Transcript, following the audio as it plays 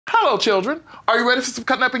Hello, children. Are you ready for some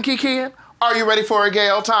cutting up and kikiing? Are you ready for a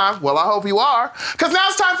gay old time? Well, I hope you are. Because now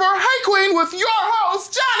it's time for Hey Qween with your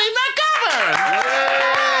host, Jonny McGovern.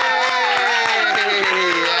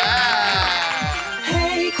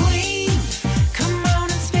 Hey Qween, come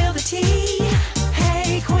on and spill the tea.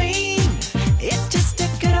 Hey Qween, it's just a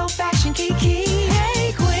good old-fashioned kiki.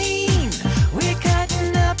 Hey Qween, we're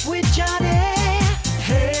cutting up with Jonny.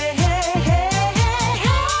 Hey, hey, hey, hey,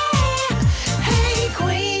 hey. Hey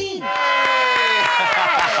Qween.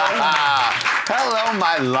 Hello,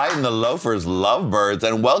 my light and the loafers lovebirds,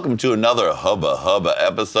 and welcome to another Hubba Hubba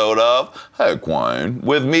episode of Hey Qween,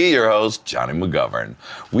 with me, your host, Jonny McGovern.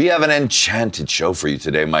 We have an enchanted show for you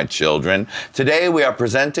today, my children. Today we are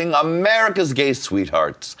presenting America's Gay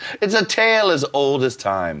Sweethearts. It's a tale as old as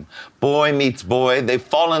time. Boy meets boy, they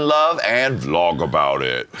fall in love and vlog about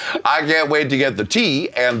it. I can't wait to get the tea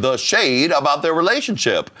and the shade about their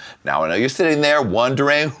relationship. Now, I know you're sitting there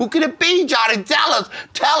wondering, who could it be, Jonny? Tell us.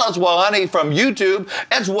 Tell us. Well, honey, from YouTube,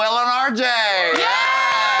 it's Will and RJ.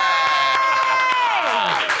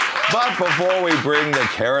 But before we bring the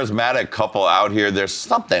charismatic couple out here, there's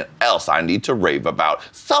something else I need to rave about.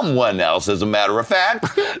 Someone else, as a matter of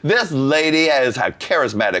fact. This lady has a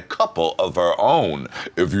charismatic couple of her own,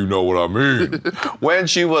 if you know what I mean. When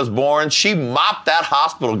she was born, she mopped that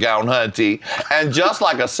hospital gown, hunty. And just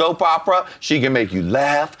like a soap opera, she can make you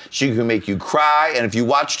laugh, she can make you cry, and if you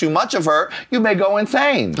watch too much of her, you may go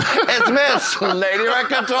insane. It's Miss Lady Red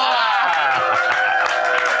Couture.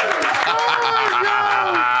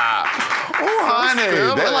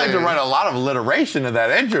 They like to write a lot of alliteration in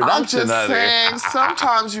that introduction. I'm just saying,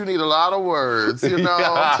 sometimes you need a lot of words, you know,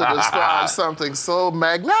 to describe something so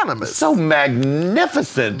magnanimous. So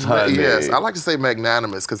magnificent, honey. Yes, I like to say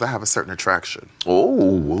magnanimous because I have a certain attraction.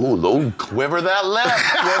 Oh, quiver that lip.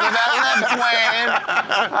 Quiver that lip, Qween.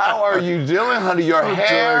 How are you doing, honey? Your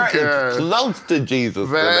hair is close to Jesus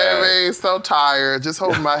today. Baby, so tired. Just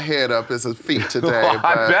holding my head up is a feat today.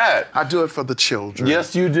 I bet. I do it for the children.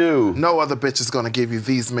 Yes, you do. No other bitch is going to give you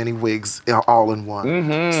these many wigs all in one.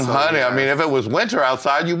 So, honey, I mean, if it was winter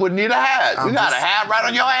outside, you wouldn't need a hat. You got a hat right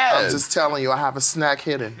on your head. I'm just telling you, I have a snack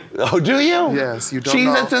hidden. Oh, do you? Yes, you don't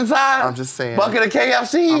know. Cheez-Its inside? I'm just saying. Bucket of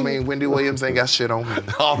KFC? I mean, Wendy Williams ain't got shit on me.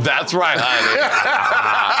 Oh, that's right,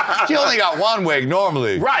 honey. She only got one wig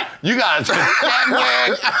normally. Right. You got a 10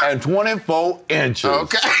 wig and 24 inches.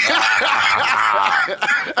 Okay.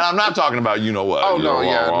 And I'm not talking about you know what. Oh, no,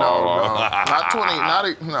 yeah, no. Not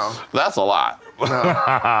 20, no. That's a lot. No.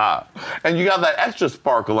 And you got that extra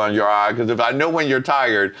sparkle on your eye, because if I know when you're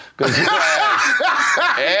tired, because you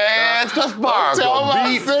have extra sparkle. Tell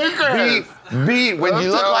my secrets. Beat when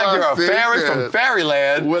you look like you're a fairy from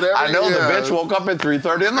fairyland. Whatever, I know the bitch woke up at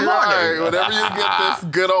 3:30 in the morning. Right. Whenever you get this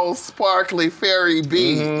good old sparkly fairy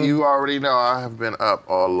beat, you already know I have been up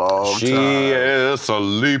a long time. She is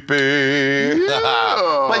sleepy.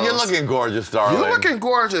 Yeah. But you're looking gorgeous, darling. You're looking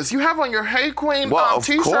gorgeous. You have on your Hey Qween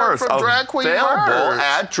t-shirt from Drag Queen available Merch.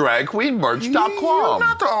 at dragqueenmerch.com. You're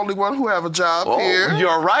not the only one who have a job here.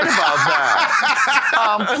 You're right about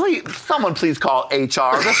that. Please, someone please call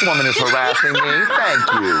HR. This woman is harassing me.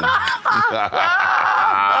 Thank you.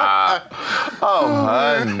 Oh,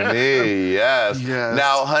 honey, yes.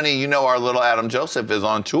 Now, honey, you know our little Adam Joseph is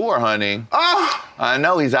on tour, honey. Oh. I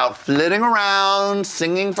know, he's out flitting around,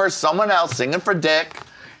 singing for someone else, singing for Dick.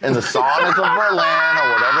 In the saunas of Berlin or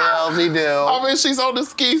whatever else he do. I mean, she's on the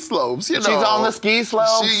ski slopes, you know. She's on the ski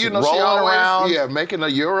slopes, she rolling always, around. Yeah, making a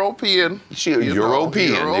European.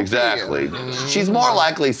 European, exactly. She's more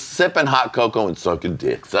likely sipping hot cocoa and sucking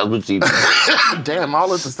dicks. That's what she does. Damn,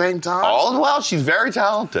 all at the same time? Well, she's very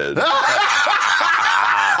talented.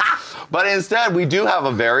 But instead, we do have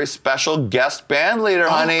a very special guest band leader,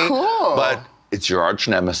 honey. Cool. But it's your arch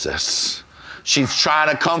nemesis. She's trying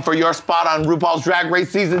to come for your spot on RuPaul's Drag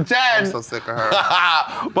Race Season 10. I'm so sick of her.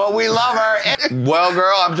 But we love her. Well,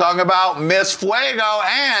 girl, I'm talking about Miss Fuego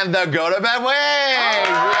and the Go to Bed Wings.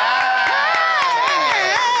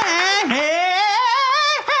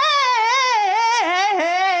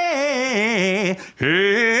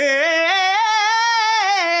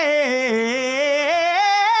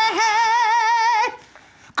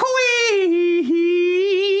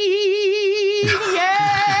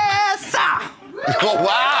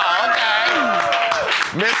 Wow,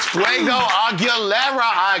 okay. Miss Fuego Aguilera,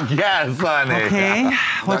 I guess, honey. Okay,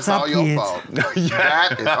 what's up, That's all your kids? fault. That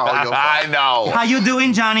is all your fault. I know. How you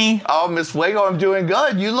doing, Jonny? Oh, Miss Fuego, I'm doing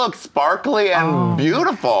good. You look sparkly and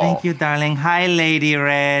beautiful. Thank you, darling. Hi, Lady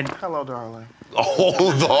Red. Hello, darling.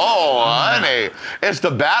 Oh, honey. It's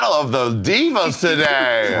the battle of the divas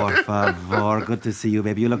today. Por favor, good to see you,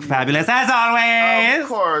 baby. You look fabulous as always. Of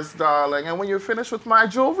course, darling. And when you're finished with my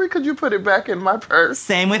jewelry, could you put it back in my purse?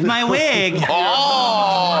 Same with my wig.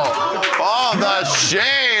 The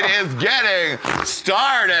shade is getting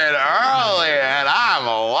started early, and I'm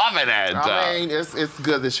loving it. I mean, it's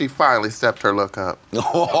good that she finally stepped her look up.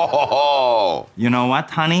 You know what,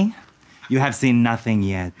 honey? You have seen nothing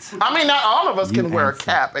yet. I mean, not all of us You can wear a answer.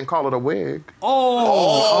 cap and call it a wig.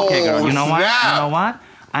 Oh, okay, girl. You know what? snap. You know what?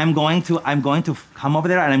 I'm going to come over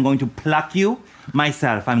there and I'm going to pluck you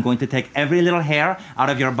myself. I'm going to take every little hair out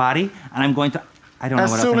of your body and I'm going to. I don't know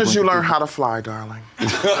what As else soon I'm as going you to learn do. how to fly, darling.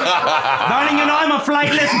 Darling, you know I'm a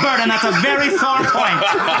flightless bird, and that's a very sore point.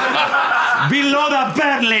 Below the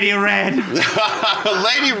bed, Lady Red.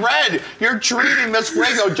 Lady Red, you're treating Miss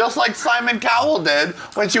Fuego just like Simon Cowell did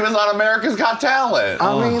when she was on America's Got Talent.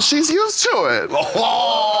 I mean, she's used to it.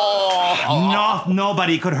 Oh. No,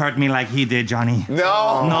 nobody could hurt me like he did, Johnny.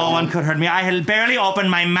 No. No one could hurt me. I had barely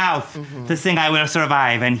opened my mouth to sing I Will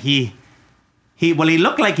Survive, and he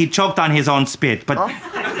looked like he choked on his own spit, but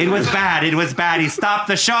it was bad. It was bad. He stopped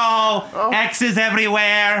the show. X's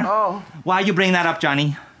everywhere. Why you bring that up,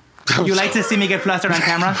 Johnny? You like to see me get flustered on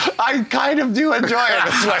camera? I kind of do enjoy it,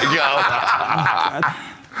 Miss Fuego.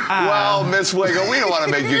 Well, Miss Fuego, we don't want to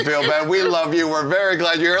make you feel bad. We love you. We're very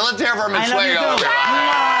glad you're here. Let's hear from Miss I love Fuego. you too.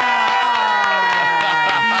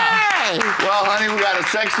 Well, honey, we got a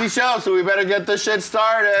sexy show, so we better get this shit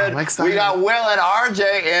started. I'm excited. We got Will and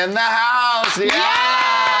RJ in the house. Yeah!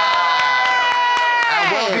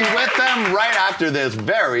 And we'll be with them right after this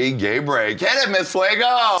very gay break. Hit it, Miss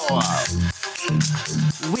Fuego.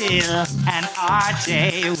 Will and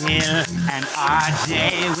RJ, Will and RJ,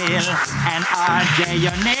 Will and RJ.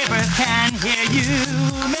 Your neighbors can hear you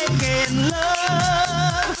making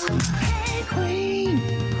love. Hey Queen,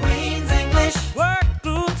 Queen's English. Work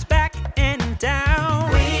groups back and down.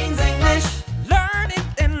 Queen's English. Learn it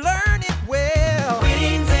and learn it well.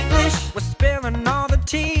 Queen's English. We're spilling all the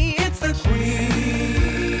tea. It's the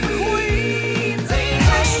Queen's English.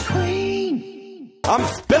 Hey Queen. I'm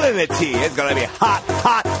spilling the tea. It's gonna be hot,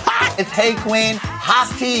 hot, hot. It's Hey Qween Hot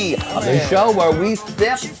Tea, the show where we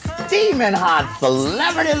sip steaming hot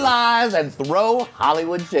celebrity lies and throw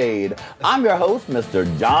Hollywood shade. I'm your host, Mr.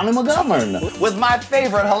 Jonny McGovern, with my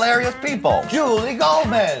favorite hilarious people, Julie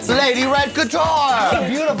Goldman, Lady Red Couture, the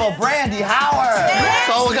beautiful Brandy Howard.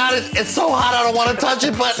 Oh, God, it's so hot I don't want to touch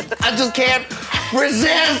it, but I just can't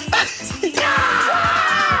resist.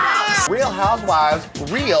 Real Housewives,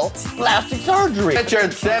 real plastic surgery.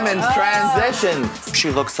 Richard Simmons transitions. She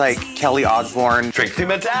looks like Kelly Osbourne. Trixie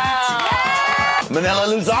Mattel. Manila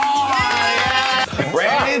Luzon. Yeah.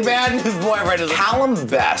 Brandy's bad news boyfriend is Callum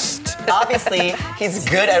Best. Obviously, he's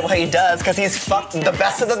good at what he does because he's fucked the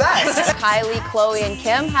best of the best. Kylie, Chloe, and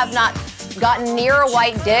Kim have not gotten near a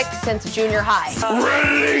white dick since junior high.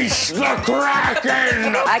 Release the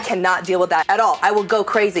Kraken. I cannot deal with that at all. I will go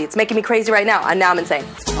crazy. It's making me crazy right now. And now I'm insane.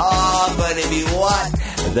 Oh, but if you want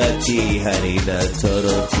the tea, honey, the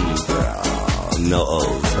total tea, girl. No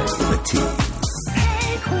O's, the tea.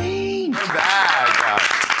 Hey Queen. Back.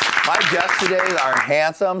 My guests today are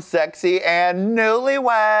handsome, sexy, and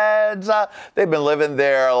newlyweds. They've been living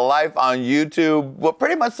their life on YouTube, well,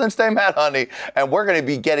 pretty much since they met, honey. And we're going to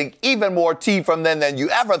be getting even more tea from them than you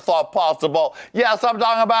ever thought possible. Yes, I'm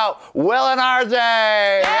talking about Will and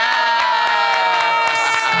RJ.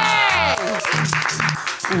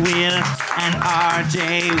 Will and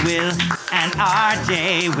RJ, Will and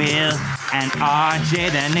RJ, Will and RJ.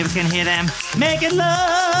 The neighbors can hear them making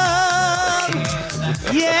love.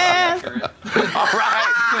 Yeah. All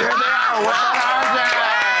right, here they are, Will and RJ.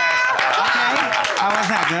 How was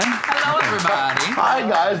that, good? Hello, everybody. Hi,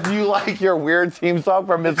 guys. Do you like your weird theme song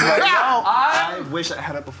from Miss Fuego? I wish I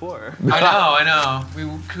had it before. I know. We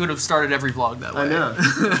could have started every vlog that way. I know.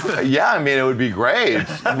 Yeah, I mean, it would be great.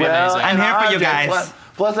 Well, I'm here for you guys.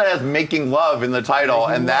 Plus, it has making love in the title,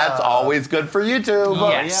 and that's always good for YouTube.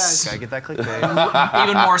 Yes. Gotta get that clickbait.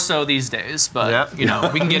 Even more so these days, but you know,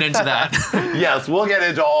 we can get into that. Yes, we'll get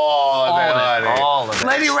into all of it, honey. All of it.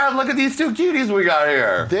 Lady Red, look at these two cuties we got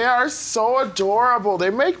here. They are so adorable.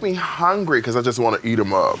 They make me hungry because I just want to eat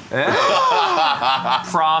them up.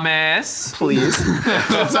 Promise. Please.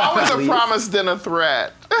 It's always a promise than a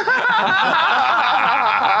threat.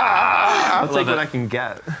 I'll take what I can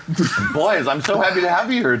get. Boys, I'm so happy to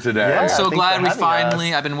have you here today. I'm so thanks glad for we having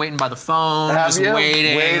finally, I've been waiting by the phone, Have just you?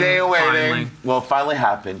 waiting. Finally. Well, it finally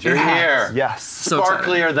happened. You're It has. here. Yes. So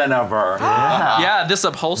Sparklier than ever. Yeah, this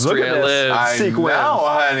upholstery Look at I this. live. I Sequins. know,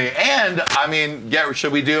 honey. And, I mean,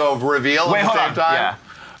 should we do a reveal Wait, at the hold same on. time? Yeah.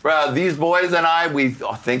 These boys and I, we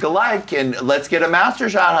think alike, and let's get a master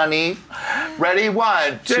shot, honey. Ready?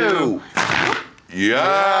 1, 2. Yeah.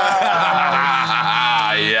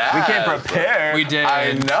 We came prepared. We did.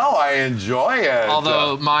 I know. I enjoy it.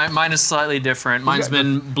 Although mine is slightly different. Mine's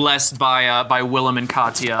been blessed by Willem and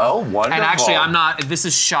Katya. Oh, wonderful. And actually, I'm not. This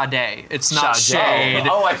is Sade. It's not Shade.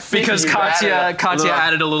 Oh, I see. Because Katya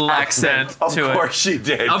added a little accent to it. Of course she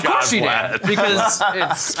did. Of course she did. Because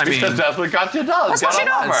it's. I mean, because that's what Katya does. That's what she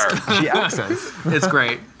does. She accents. It's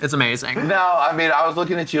great. It's amazing. No, I mean, I was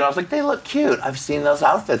looking at you and I was like, they look cute. I've seen those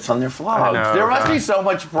outfits on their vlogs. There must be so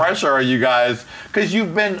much pressure on you guys because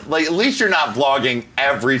you've been, like, at least you're not vlogging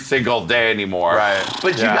every single day anymore. Right.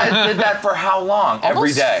 But you guys did that for how long?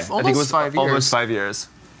 Every day? I think it was 5 years. Almost 5 years.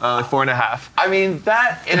 4.5. I mean,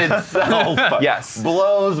 that in itself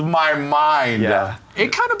blows my mind. Yeah.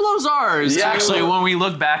 It kind of blows ours, actually, when we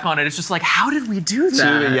look back on it. It's just like, how did we do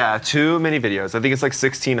that? Too many videos. I think it's like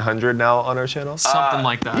 1,600 now on our channel. Something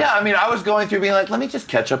like that. Yeah, I mean, I was going through being like, let me just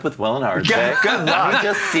catch up with Will and RJ. Good luck. Let me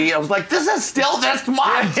just see. I was like, this is still this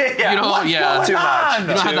much. You don't, Too much. You don't have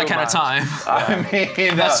that kind of time. I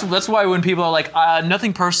mean, that's why when people are like,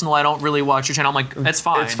 nothing personal, I don't really watch your channel, I'm like, it's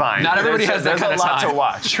fine. It's fine. Not everybody has that kind of time. There's a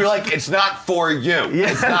lot to watch. You're like, it's not for you.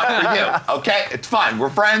 It's not for you. Okay? It's fine. We're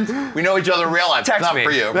friends. We know each other in real life. Text it's not me.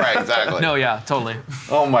 for you. Right, exactly. No, yeah, totally.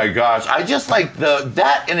 Oh my gosh. I just like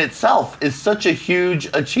that in itself is such a huge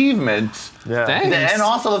achievement. Yeah. Thanks. And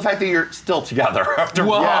also the fact that you're still together after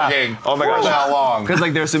vlogging. Oh my gosh. How long? Because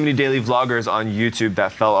like there's so many daily vloggers on YouTube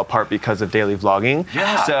that fell apart because of daily vlogging.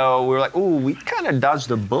 Yeah. So we were like, ooh, we kind of dodged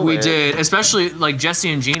the bullet. We did, especially like Jesse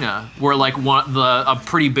and Gina were like a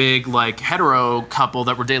pretty big like hetero couple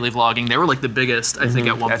that were daily vlogging. They were like the biggest, I think,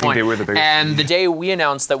 at one point. I think they were the biggest. And the day we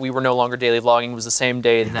announced that we were no longer daily vlogging was the same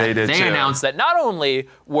day that they announced that not only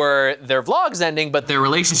were their vlogs ending, but their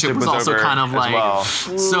relationship was also kind of like. Well.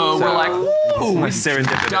 So we're like, ooh,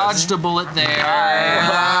 dodged a bullet there. Yeah.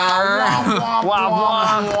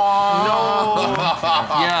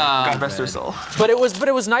 God rest her soul. But it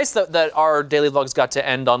was nice that our daily vlogs got to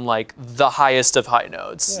end on like the highest of high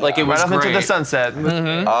notes. Like it was right off great. into the sunset.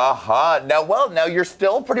 Now you're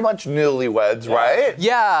still pretty much newlyweds, right?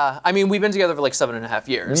 Yeah. I mean, we've been together for like 7.5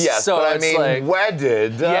 years. Yes, so but I it's mean, like,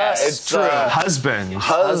 wedded. Yes, it's true. Husband.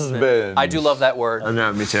 I do love that word. I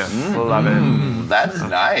know, me too. Love it. That's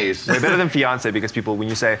nice. Way better than fiance because people, when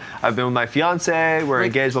you say, I've been with my fiance, we're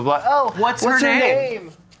engaged, blah, blah, oh, what's her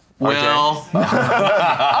name? Will.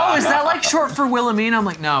 Oh, is that like short for Wilhelmina? I'm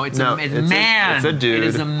like, no, it's a man. It's a dude. It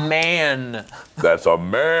is a man. That's a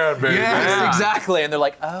man, baby. Yes, exactly. And they're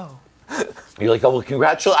like, oh. You're like, oh, well,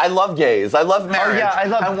 congratulations. I love gays. I love marriage. Oh,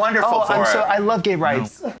 yeah, I'm wonderful for it. I love gay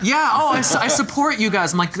rights. Yeah, I support you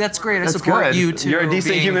guys. I'm like, that's great. I support you too. You're a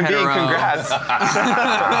decent human being. Congrats.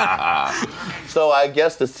 So I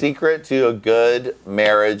guess the secret to a good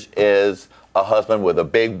marriage is a husband with a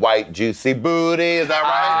big, white, juicy booty. Is that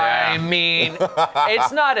right? I mean,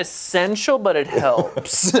 it's not essential, but it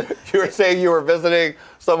helps. You were saying you were visiting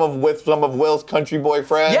with some of Will's country boy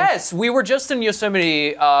friends? Yes, we were just in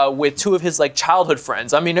Yosemite with two of his like childhood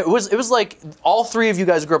friends. I mean, it was like all three of you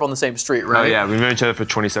guys grew up on the same street, right? Oh yeah, we've known each other for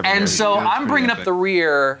 27 years. And so I'm bringing up the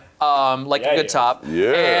rear, like a good top.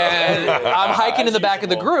 Yeah. And I'm hiking in the back of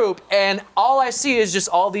the group, and all I see is just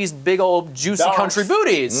all these big old juicy country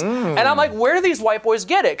booties. And I'm like, where do these white boys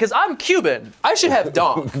get it? Because I'm Cuban. I should have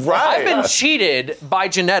donk. Right. I've been cheated by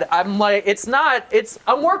Jeanette. I'm like,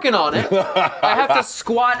 I'm working on it. I have to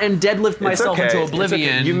squat and deadlift myself into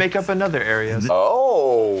oblivion. Okay. You make up another area.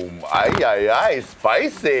 Oh,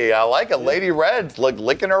 spicy. I like it. Lady Red's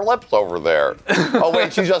licking her lips over there. Oh,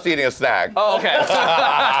 wait, she's just eating a snack. Oh, okay.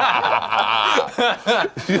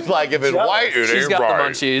 She's like, if it's white, it She's ain't got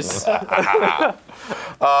right. the munchies.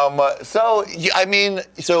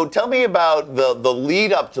 So tell me about the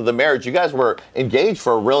lead up to the marriage. You guys were engaged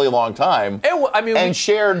for a really long time. And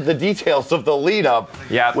shared the details of the lead up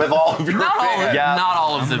with all of your fans. Not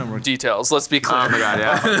all of the details, let's be clear. Oh my God,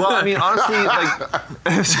 yeah. Well, I mean, honestly,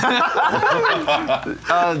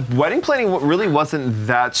 wedding planning really wasn't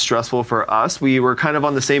that stressful for us. We were kind of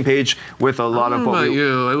on the same page with a lot of what about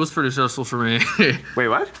you. It was pretty stressful for me. Wait,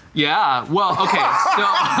 what? Yeah, well, okay, so...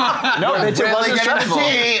 No, it wasn't stressful.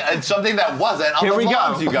 It's something that wasn't on the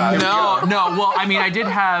vlogs, you guys. No, well, I mean, I did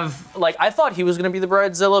have like, I thought he was gonna be the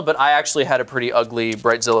Bridezilla, but I actually had a pretty ugly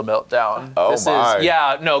Bridezilla meltdown. Oh my.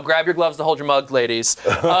 Yeah, no, grab your gloves to hold your mug, ladies,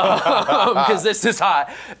 because this is hot.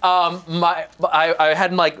 I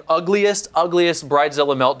had my ugliest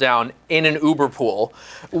Bridezilla meltdown in an Uber pool,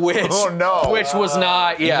 which was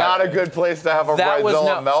not not a good place to have a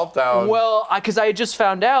Bridezilla meltdown. Well, because I just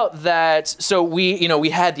found out that we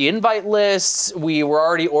had the invite lists, we were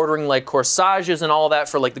already ordering like corsages and all that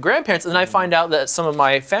for like the grandparents, and then I find out that some of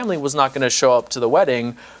my family was not going to show up to the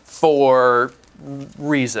wedding for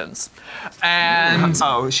reasons. And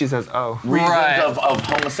she says reasons of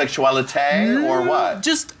homosexuality or what?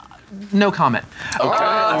 Just no comment. Okay,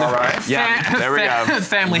 all right. Yeah, there we go.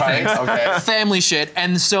 Family things. Okay. Family shit.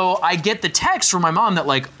 And so I get the text from my mom that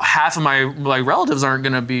like half of my relatives aren't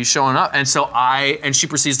gonna be showing up. And so she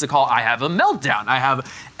proceeds to call, I have a meltdown.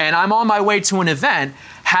 And I'm on my way to an event,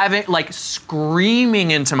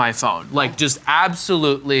 screaming into my phone, like just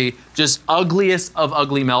absolutely just ugliest of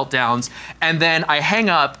ugly meltdowns. And then I hang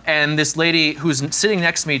up and this lady who's sitting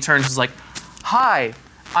next to me turns and is like, hi,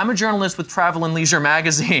 I'm a journalist with Travel and Leisure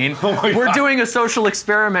magazine. We're doing a social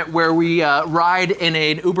experiment where we ride in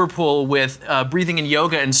an Uber pool with a breathing and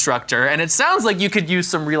yoga instructor, and it sounds like you could use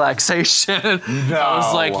some relaxation. No. I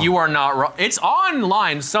was like, you are not wrong. It's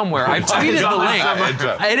online somewhere. I tweeted the link.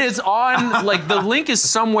 It is on, like, the link is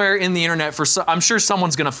somewhere in the internet I'm sure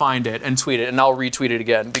someone's gonna find it and tweet it, and I'll retweet it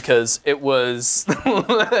again because it was,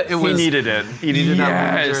 He needed it. He needed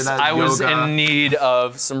that leisure, that I was yoga. in need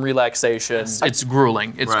of some relaxation. It's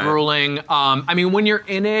grueling. It's grueling. I mean, when you're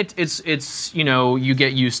in it, it's you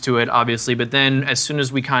get used to it, obviously. But then, as soon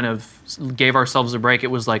as we kind of gave ourselves a break,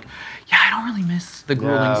 it was like, yeah, I don't really miss the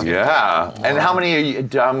grueling stuff. Yeah. And how many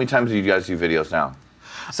times do you guys do videos now?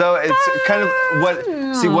 So it's kind of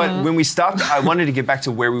when we stopped, I wanted to get back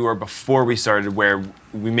to where we were before we started, where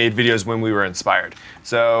we made videos when we were inspired.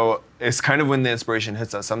 So it's kind of when the inspiration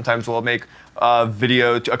hits us. Sometimes we'll make a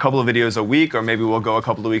couple of videos a week, or maybe we'll go a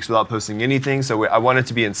couple of weeks without posting anything. So I wanted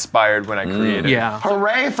to be inspired when I created. Yeah.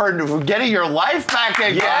 Hooray for getting your life back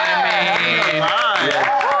again.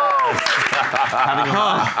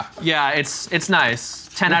 Yeah, it's nice.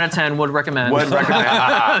 10 out of 10 would recommend.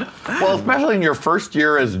 Well, especially in your first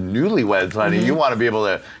year as newlyweds, honey, you want to be able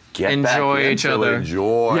to enjoy each other,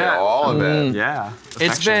 enjoy all of it. Yeah.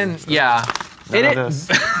 It's been JK.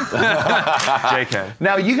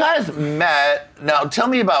 Now, you guys met. Now, tell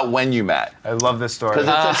me about when you met. I love this story.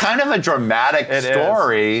 Because it's kind of a dramatic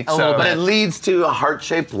story, but it leads to a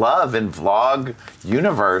heart-shaped love in vlog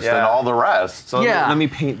universe and all the rest. So let me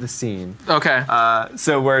paint the scene. Okay.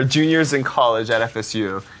 So we're juniors in college at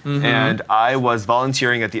FSU, and I was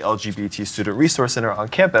volunteering at the LGBT Student Resource Center on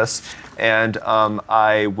campus, and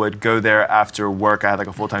I would go there after work. I had like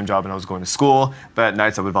a full-time job and I was going to school, but at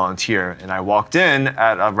nights I would volunteer. And I walked in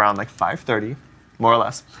at around like 5:30, more or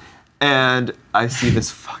less. And I see this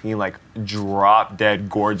fucking like drop dead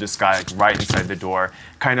gorgeous guy like right inside the door,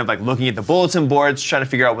 kind of like looking at the bulletin boards, trying to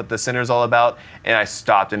figure out what the center's all about. And I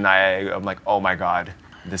stopped and I'm like, oh my God,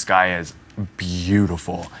 this guy is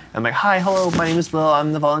beautiful. I'm like, hi, hello, my name is Will,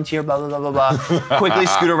 I'm the volunteer, blah, blah, blah, blah, blah. Quickly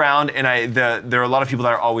scoot around, and there are a lot of people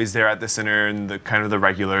that are always there at the center and the kind of the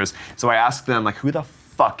regulars. So I asked them, like, who the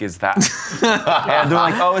fuck is that? And they're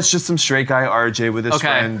like, oh, it's just some straight guy, RJ, with his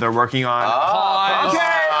friend. They're working on... Pause.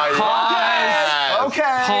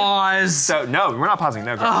 Pause. So, no, we're not pausing.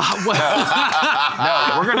 No, no,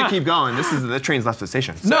 we're going to keep going. The train's left the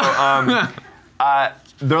station. So,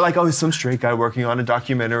 they're like, oh, some straight guy working on a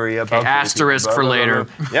documentary about... asterisk for later.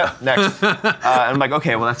 Yeah, next. And I'm like,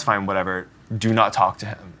 okay, well, that's fine, whatever. Do not talk to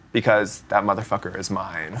him, because that motherfucker is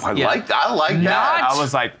mine. I like that. I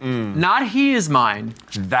was like, Not he is mine.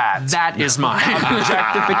 That is mine.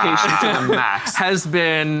 Objectification to the max. Has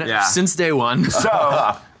been since day one.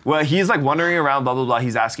 So, well, he's like wandering around, blah, blah, blah.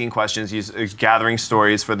 He's asking questions. He's gathering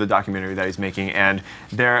stories for the documentary that he's making. And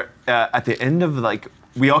they're at the end of like,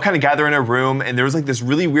 we all kind of gather in a room, and there was like this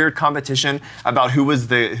really weird competition about who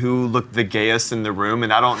looked the gayest in the room,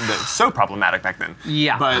 and so problematic back then.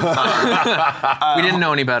 Yeah. But we didn't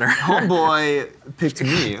know any better. Homeboy picked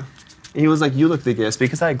me. He was like, you look the gayest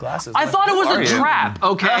because I had glasses. I thought it was a trap,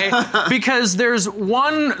 okay? Because there's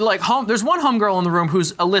one homegirl in the room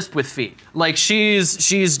who's a lisp with feet. Like she's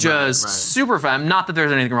just super femme. Not that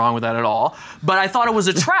there's anything wrong with that at all. But I thought it was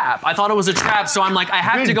a trap. So I'm like, I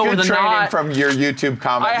have to go with a training from your YouTube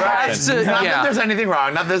comment section. Not that there's anything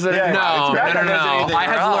wrong. Not that there's anything wrong. No.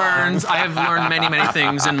 I have learned many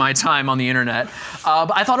things in my time on the internet.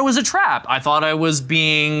 But I thought it was a trap. I thought I was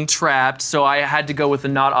being trapped, so I had to go with the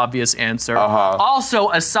not obvious answer. Also,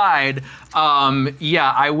 aside,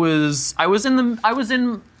 I was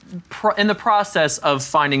in in the process of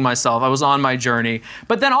finding myself. I was on my journey.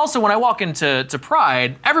 But then also when I walk into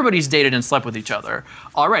Pride, everybody's dated and slept with each other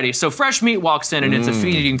already. So fresh meat walks in and it's a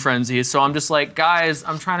feeding frenzy. So I'm just like, guys,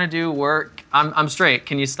 I'm trying to do work. I'm straight.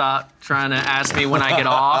 Can you stop trying to ask me when I get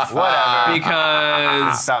off? Whatever.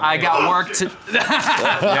 Because I got work to.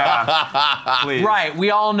 Yeah. Please. Right. We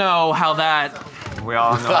all know how that. We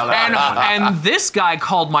all know how that And this guy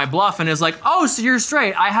called my bluff and is like, oh, so you're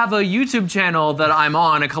straight. I have a YouTube channel that I'm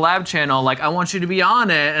on, a collab channel. Like, I want you to be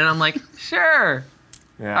on it. And I'm like, sure.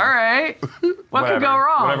 Yeah. All right. What could go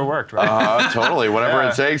wrong? Whatever worked, right? Totally. Whatever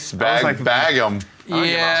it takes, bag them.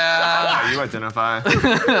 Yeah. You identify.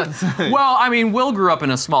 Well, I mean, Will grew up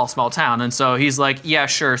in a small town, and so he's like, yeah,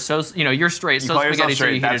 sure. So, you know, you're straight. You So call yourself spaghetti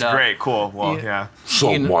till you straight. heat That's it up. great. Cool. Well, yeah.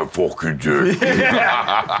 Suck my fucking dick.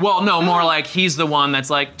 Well, no, more like he's the one that's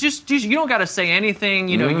like, just you don't got to say anything.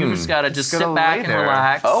 You know, you just got to just sit gotta back lay and there.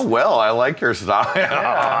 relax. Oh, well, I like your style.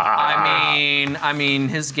 I mean,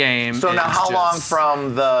 his game. So now, is how long just-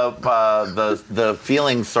 from the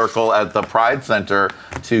feeling circle at the Pride Center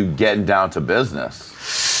to getting down to business?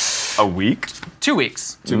 A week? 2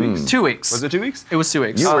 weeks. 2 weeks? 2 weeks. Was it 2 weeks? It was 2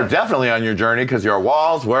 weeks. You were definitely on your journey because your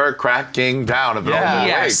walls were cracking down a bit.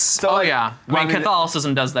 Yes. So, oh like, yeah. I mean,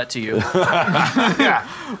 Catholicism does that to you. Yeah.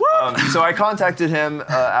 So I contacted him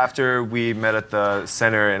after we met at the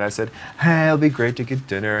center, and I said, "Hey, it'll be great to get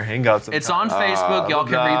dinner, hang out sometime." It's on Facebook. Y'all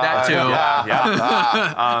can read that too.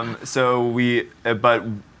 Yeah. So but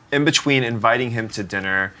in between inviting him to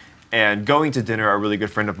dinner and going to dinner, a really good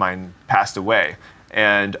friend of mine passed away.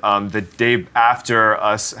 And the day after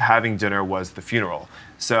us having dinner was the funeral.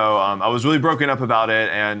 So I was really broken up about it,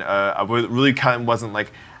 and I really kind of wasn't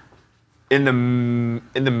like in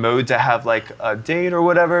the mode to have like a date or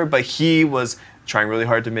whatever. But he was trying really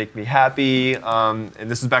hard to make me happy. And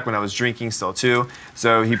this was back when I was drinking still too.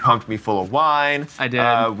 So he pumped me full of wine. I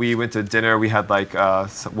did. We went to dinner. We had like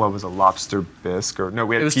what was a lobster bisque or no?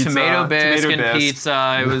 We had It was pizza, tomato bisque and bisque.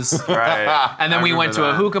 pizza. It was Right. And then I we went to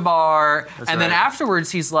remember a that. hookah bar. That's and then right. afterwards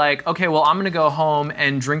he's like, okay, well, I'm gonna go home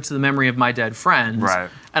and drink to the memory of my dead friends. Right.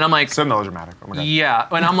 And I'm like, So melodramatic. Oh my God. yeah.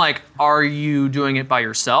 And I'm like, are you doing it by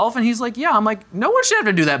yourself? And he's like, yeah. I'm like, no one should have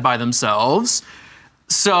to do that by themselves.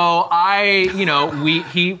 So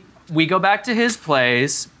we go back to his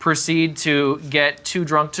place, proceed to get too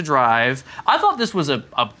drunk to drive. I thought this was a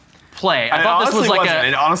play. I thought this was like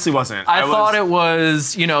It honestly wasn't. I thought it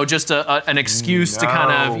was, just an excuse to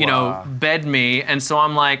kind of, bed me. And so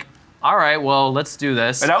I'm like, all right, well, let's do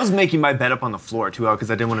this. And I was making my bed up on the floor too, because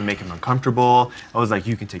I didn't want to make him uncomfortable. I was like,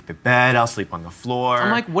 you can take the bed, I'll sleep on the floor. I'm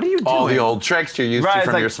like, what are you doing? All the old tricks you're used to it's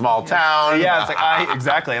from like- your small town. Yeah, it's like,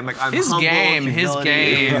 exactly. I'm like, I'm His humble, game.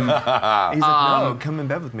 humility. He's like, no, come in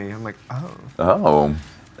bed with me. I'm like, oh, Oh.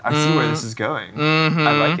 I see where this is going.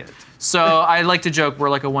 I like it. So I like to joke we're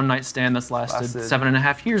like a one-night stand that's lasted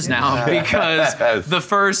 7.5 years now because the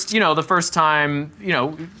first time,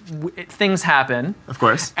 things happen. Of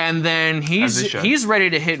course. And then As they should. he's ready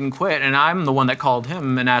to hit and quit, and I'm the one that called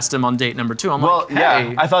him and asked him on date number 2. I'm like, hey.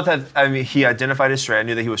 Yeah, I thought that, he identified as straight. I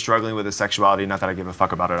knew that he was struggling with his sexuality. Not that I give a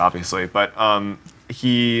fuck about it, obviously, but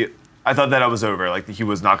I thought that I was over. Like he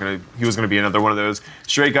was gonna be another one of those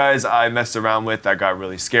straight guys I messed around with that got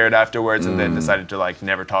really scared afterwards and then decided to like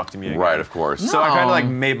never talk to me again. Right, of course. So I kind of like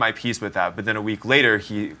made my peace with that. But then a week later,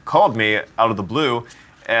 he called me out of the blue,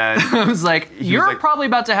 and I was like, you're like- probably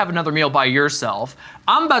about to have another meal by yourself.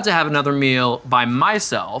 I'm about to have another meal by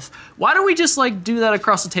myself. Why don't we just like do that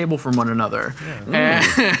across the table from one another?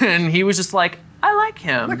 And he was just like, I like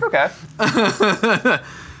him. like, okay.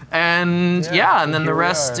 And and then the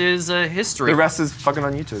rest is history. The rest is fucking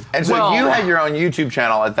on YouTube. And so Well- you had your own YouTube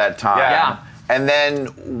channel at that time. Yeah. And then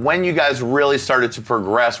when you guys really started to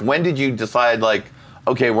progress, when did you decide like,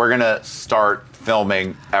 okay, we're gonna start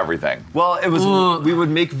filming everything? Well, it was we would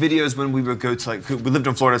make videos when we would go to we lived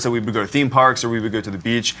in Florida, so we would go to theme parks or we would go to the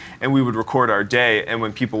beach and we would record our day. And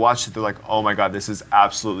when people watched it, they're like, "Oh my God, this is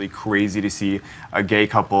absolutely crazy to see a gay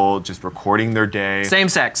couple just recording their day." Same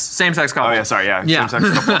sex couple. Oh yeah, sorry, yeah. Same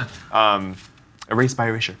sex couple. Erased by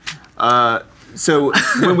erasure. So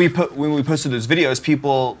when we posted those videos,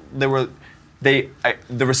 people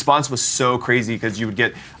the response was so crazy because you would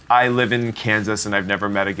get, I live in Kansas and I've never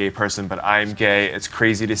met a gay person, but I'm gay. It's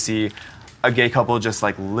crazy to see a gay couple just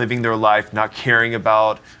like living their life, not caring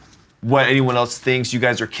about what anyone else thinks. You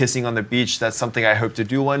guys are kissing on the beach. That's something I hope to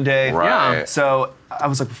do one day. Right. Yeah. So I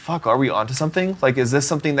was like, fuck, are we onto something? Like, is this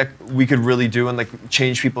something that we could really do and like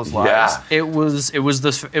change people's lives? It was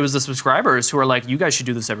the subscribers who are like, you guys should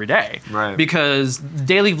do this every day. Right. Because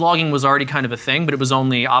daily vlogging was already kind of a thing, but it was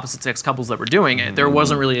only opposite sex couples that were doing it. There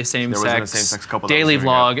wasn't really a same-sex couple daily that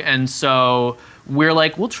was vlog, doing and so we're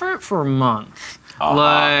like, we'll try it for a month.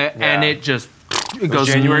 And it just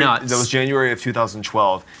goes nuts. That was January of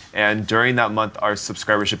 2012, and during that month, our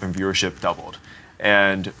subscribership and viewership doubled.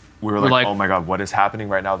 And we were like, oh my God, what is happening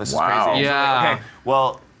right now? This is crazy. Yeah. Like, okay,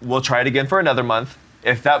 well, we'll try it again for another month.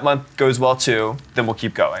 If that month goes well too, then we'll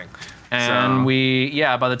keep going. And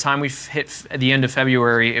by the time we hit the end of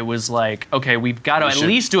February, it was like, okay, we've got to at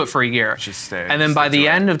least do it for a year. Just stay. And then by the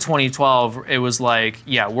end of 2012, it was like,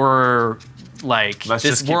 yeah, we're like,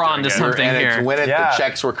 we're on to something here. And when the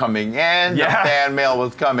checks were coming in, the fan mail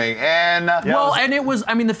was coming in. Well, and it was,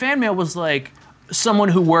 I mean, the fan mail was like someone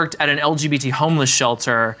who worked at an LGBT homeless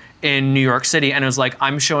shelter in New York City, and it was like,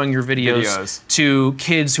 I'm showing your videos to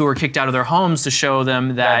kids who are kicked out of their homes to show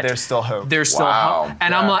them that there's still hope. There's still hope.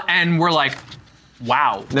 And I'm like, and we're like,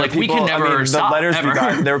 wow, like we can never stop. The letters ever. we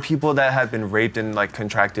got, there were people that had been raped and like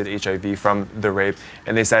contracted HIV from the rape,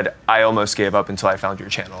 and they said, I almost gave up until I found your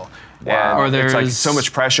channel. Wow. And it's like so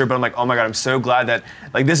much pressure, but I'm like, oh my God, I'm so glad that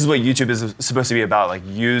like this is what YouTube is supposed to be about, like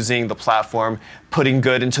using the platform, putting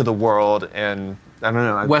good into the world, and I don't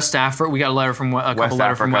know. West Africa, we got a letter from a couple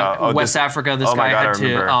letters from West Africa. This guy had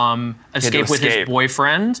to escape with his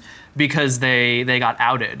boyfriend because they got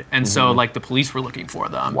outed, and so like the police were looking for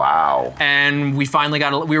them. Wow. And we finally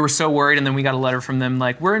we were so worried, and then we got a letter from them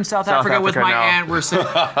like, we're in South Africa with my aunt. We're so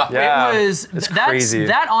it's crazy.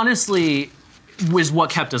 That honestly was what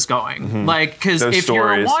kept us going. Like, because if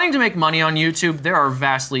you're wanting to make money on YouTube, there are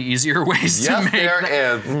vastly easier ways to make. Yes,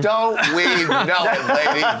 there is. Don't we know it,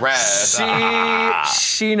 Lady Red?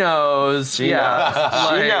 She knows. She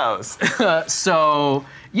knows. So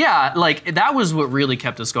yeah, like that was what really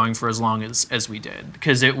kept us going for as long as we did,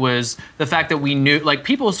 because it was the fact that we knew, like,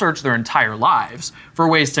 people search their entire lives for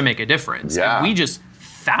ways to make a difference. Yeah. And we just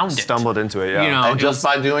stumbled into it, yeah. You know, and just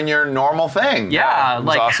by doing your normal thing. Yeah, it was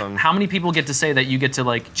like awesome. How many people get to say that you get to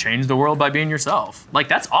like change the world by being yourself? Like,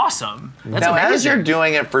 that's awesome. That's now, amazing. as you're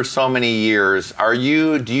doing it for so many years, do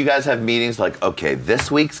you guys have meetings like, okay,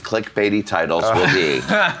 this week's clickbaity titles will be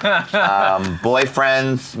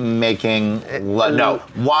boyfriends making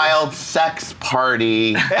wild sex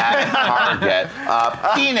party at Target,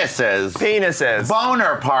 penises,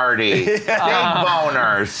 boner party, big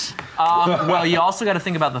boners. Well, you also got to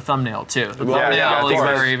think about the thumbnail too. The thumbnail is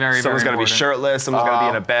very, very, someone's got to be shirtless. Someone's got to be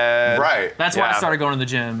in a bed. Right. That's why I started going to the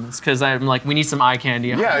gym, because I'm like, we need some eye candy.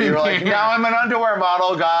 Yeah, you were like, now I'm an underwear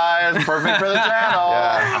model, guys. Perfect for the channel.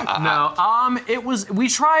 No, it was. We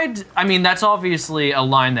tried. I mean, that's obviously a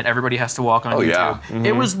line that everybody has to walk on YouTube. Yeah.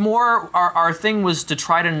 It was more. Our thing was to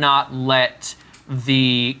try to not let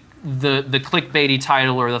the clickbaity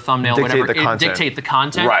title or the thumbnail, dictate the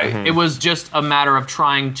content. Right. It was just a matter of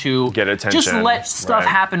trying to get attention. Just let stuff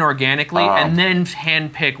happen organically, and then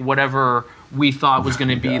handpick whatever we thought was going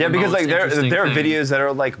to be. Yeah, because like there are videos that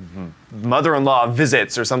are like mother-in-law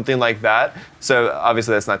visits or something like that. So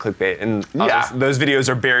obviously that's not clickbait, and those videos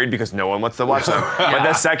are buried because no one wants to watch them. But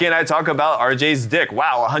the second I talk about RJ's dick,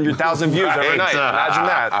 wow, 100,000 views overnight. Imagine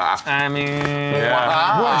that. I mean,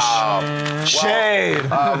 Wow. Shade.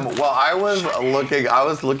 Well, I was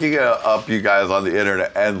looking up you guys on the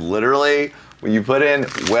internet, and literally when you put in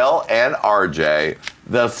Will and RJ,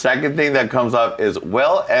 the second thing that comes up is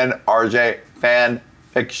Will and RJ fan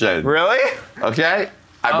fiction. Really? Okay.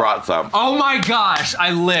 I brought some. Oh my gosh,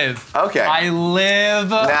 I live. Okay. I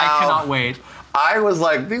live. Now, I cannot wait. I was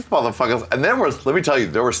like, these motherfuckers, and let me tell you,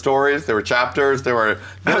 there were stories, there were chapters, there were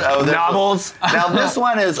novels. Now this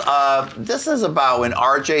one is, this is about when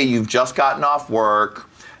RJ, you've just gotten off work,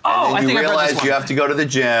 and then you realize you have to go to the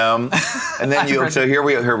gym, and then so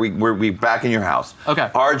we're back in your house. Okay.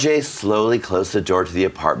 RJ slowly closed the door to the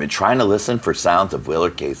apartment, trying to listen for sounds of Will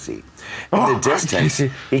or Casey. In the distance,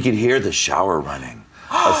 he could hear the shower running.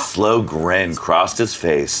 A slow grin crossed his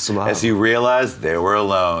face as he realized they were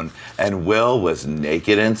alone, and Will was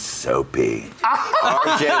naked and soapy.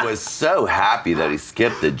 RJ was so happy that he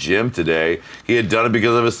skipped the gym today. He had done it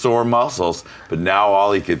because of his sore muscles, but now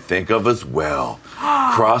all he could think of was Will.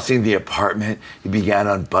 Crossing the apartment, he began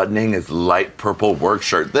unbuttoning his light purple work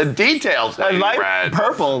shirt. The details that he read.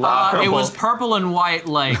 Purple. It was purple and white,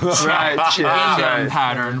 like random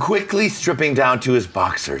pattern. Quickly stripping down to his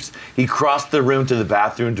boxers, he crossed the room to the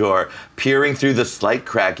bathroom door. Peering through the slight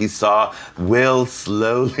crack, he saw Will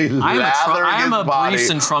slowly lathering his body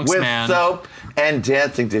briefs and trunks with man. soap. and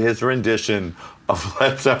dancing to his rendition of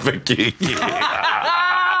Let's Have a Kiki.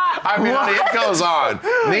 I mean, honey, it goes on.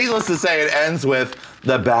 Needless to say, it ends with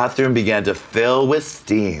the bathroom began to fill with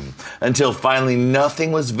steam until finally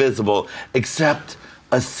nothing was visible except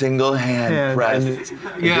a single hand pressed against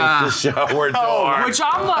the shower door. Which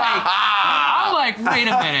I'm like, wait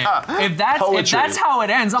a minute. If that's how it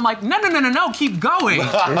ends, I'm like, no, keep going.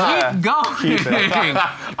 Keep going.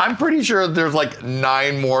 I'm pretty sure there's like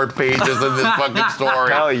 9 more pages in this fucking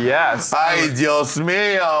story. Oh, yes. Ay, Dios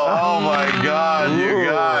mío. Oh my God, you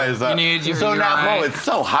guys. You need your so now, eye. oh, it's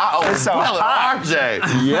so hot. Oh, It's so hot.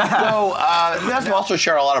 RJ. Yeah. So you guys also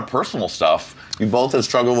share a lot of personal stuff. You both have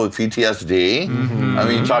struggled with PTSD. I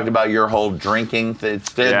mean, you talked about your whole drinking thing,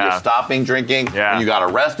 you're stopping drinking. Yeah. And you got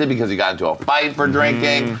arrested because you got into a fight for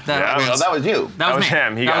drinking. That was you. That was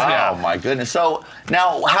him. Oh my goodness. So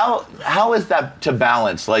now, how is that to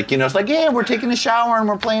balance? Like, you know, it's like, yeah, we're taking a shower and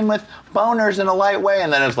we're playing with boners in a light way,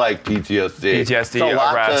 and then it's like PTSD.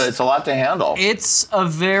 PTSD, it's a lot to handle. It's a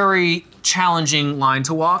very challenging line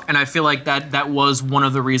to walk, and I feel like that was one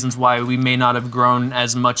of the reasons why we may not have grown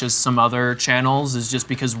as much as some other channels, is just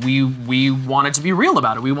because we wanted to be real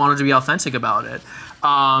about it. We wanted to be authentic about it.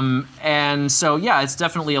 And so, yeah, it's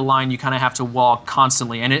definitely a line you kind of have to walk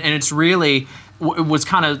constantly, and it's really, it was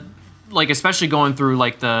kind of, like, especially going through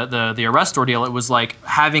like the arrest ordeal, it was like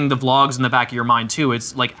having the vlogs in the back of your mind too.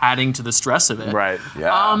 It's like adding to the stress of it. Right.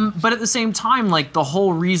 Yeah. But at the same time, like, the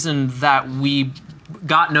whole reason that we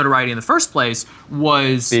got notoriety in the first place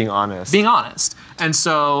was being honest. And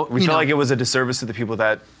so we feel like it was a disservice to the people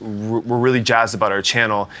that were really jazzed about our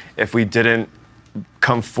channel if we didn't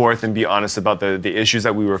come forth and be honest about the issues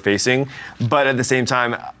that we were facing. But at the same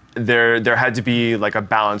time, there had to be like a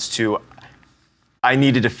balance to, I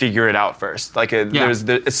needed to figure it out first. Like,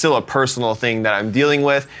 it's still a personal thing that I'm dealing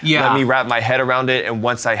with. Yeah. Let me wrap my head around it, and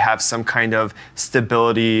once I have some kind of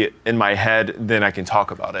stability in my head, then I can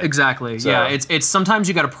talk about it. Exactly. So- Yeah. It's sometimes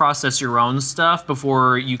you got to process your own stuff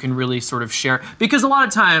before you can really sort of share. Because a lot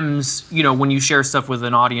of times, you know, when you share stuff with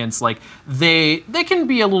an audience, like they can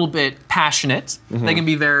be a little bit passionate. They can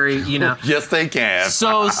be very, you know. Yes, they can.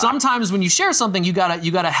 So sometimes when you share something, you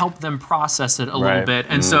gotta help them process it a little bit,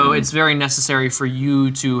 and so it's very necessary for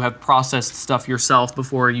you to have processed stuff yourself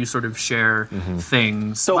before you sort of share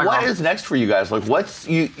things. So what is next for you guys? Like,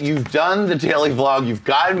 you've done the daily vlog, you've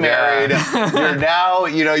gotten married, you're now,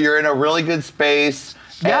 you know, you're in a really good space.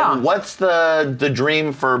 Yeah. And what's the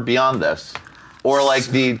dream for beyond this? Or like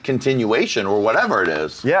the continuation or whatever it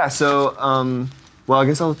is? Yeah, so, well, I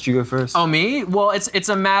guess I'll let you go first. Oh, me? Well, it's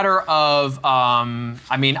a matter of,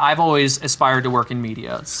 I mean, I've always aspired to work in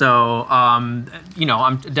media. So, you know,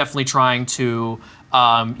 I'm definitely trying to,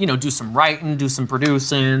 you know, do some writing, do some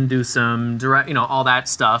producing, do some direct, you know, all that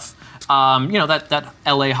stuff. You know, that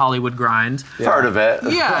LA Hollywood grind. Part of it.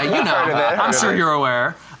 Yeah, you know, I'm sure you're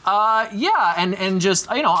aware. Yeah, and just,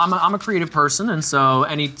 you know, I'm a creative person, and so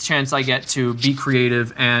any chance I get to be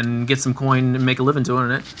creative and get some coin and make a living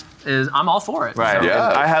doing it, I'm all for it. Right. So.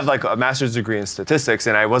 Yeah. I have like a master's degree in statistics,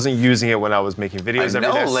 and I wasn't using it when I was making videos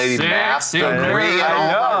every day. Lady Math degree.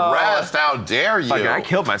 I know. Rest. How dare you? Fuck, I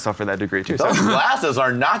killed myself for that degree too. Those glasses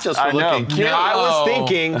are not just for looking cute. I was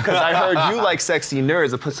thinking, because I heard you like sexy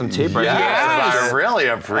nerds, to put some tape right here. Yes, I really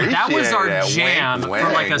appreciate it. That was our jam Wink,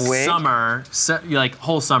 for like a wink. summer, like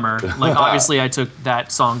whole summer. Like, obviously I took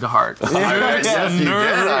that song to heart. Yes, you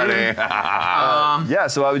did, honey. Yeah,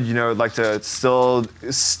 so I would, you know, like to still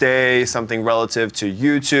stay something relative to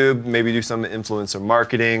YouTube, maybe do some influencer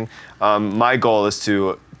marketing. My goal is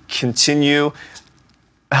to continue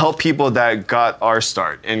help people that got our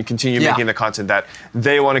start and continue making the content that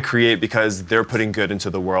they want to create because they're putting good into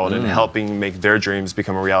the world and helping make their dreams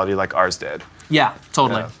become a reality like ours did. Yeah,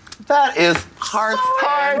 totally. Yeah. That is heart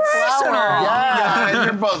and flower. Yeah, and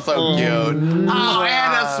you're both so cute. Oh,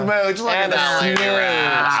 and a smooch. Look at that lady.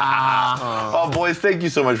 Oh, boys, thank you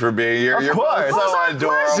so much for being here. You're both so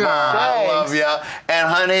adorable. I love you. And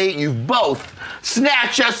honey, you both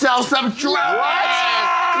snatch yourself some drugs.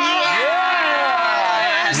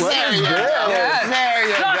 Yes! There you go. There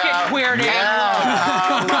you Suck it, queer dude.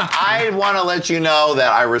 I want to let you know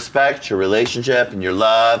that I respect your relationship and your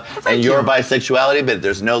love and your bisexuality, but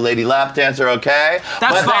there's no lady lap dancer, okay?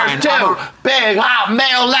 That's but fine. There's two big hot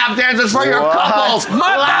male lap dancers for your couples.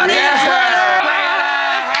 Lap dancer!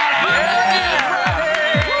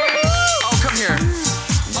 Oh, come here.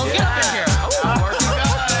 Oh, get up in here.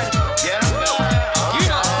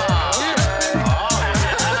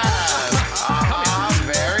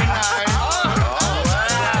 Very nice.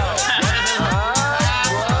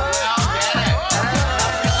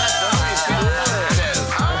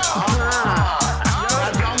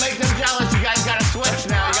 Don't make them jealous. You guys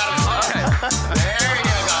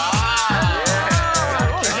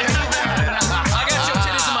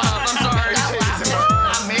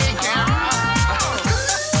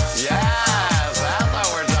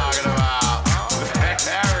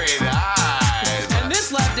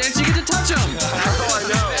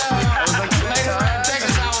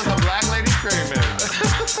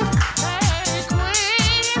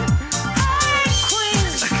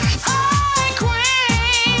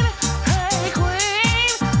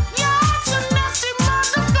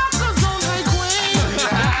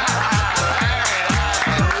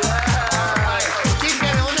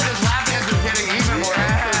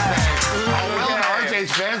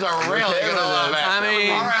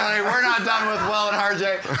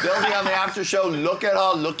after show look at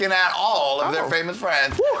looking at all of their famous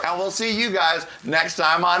friends. And we'll see you guys next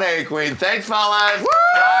time on Hey Qween. Thanks, fellas.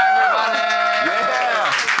 Bye, everybody.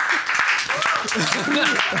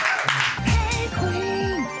 Yeah.